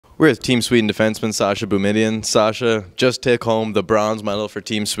We're with Team Sweden defenseman Sascha Boumedienne. Sascha, just took home the bronze medal for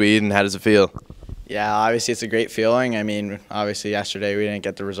Team Sweden. How does it feel? Yeah, obviously it's a great feeling. I mean, obviously yesterday we didn't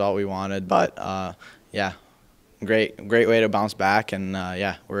get the result we wanted, but yeah, great way to bounce back, and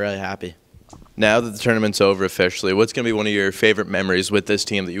yeah, we're really happy. Now that the tournament's over officially, what's going to be one of your favorite memories with this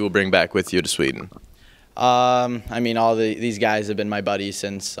team that you will bring back with you to Sweden? I mean, these guys have been my buddies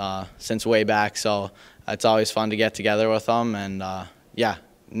since way back, so it's always fun to get together with them, and yeah,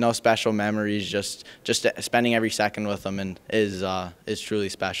 no special memories, just spending every second with them and is truly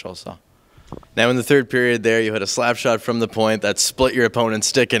special. So. Now in the third period there, you had a slap shot from the point that split your opponent's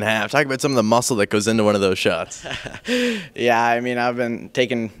stick in half. Talk about some of the muscle that goes into one of those shots. Yeah, I mean, I've been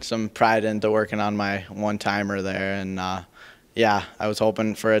taking some pride into working on my one-timer there, and yeah, I was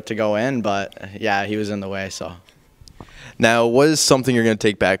hoping for it to go in, but yeah, he was in the way, so. Now, what is something you're going to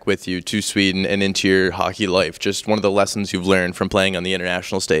take back with you to Sweden and into your hockey life? Just one of the lessons you've learned from playing on the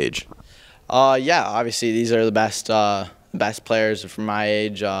international stage. Yeah, obviously these are the best players from my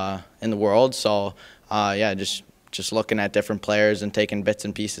age in the world. So yeah, just looking at different players and taking bits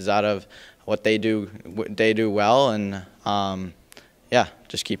and pieces out of what they do well, and yeah,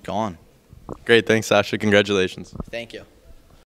 just keep going. Great, thanks, Sascha. Congratulations. Thank you.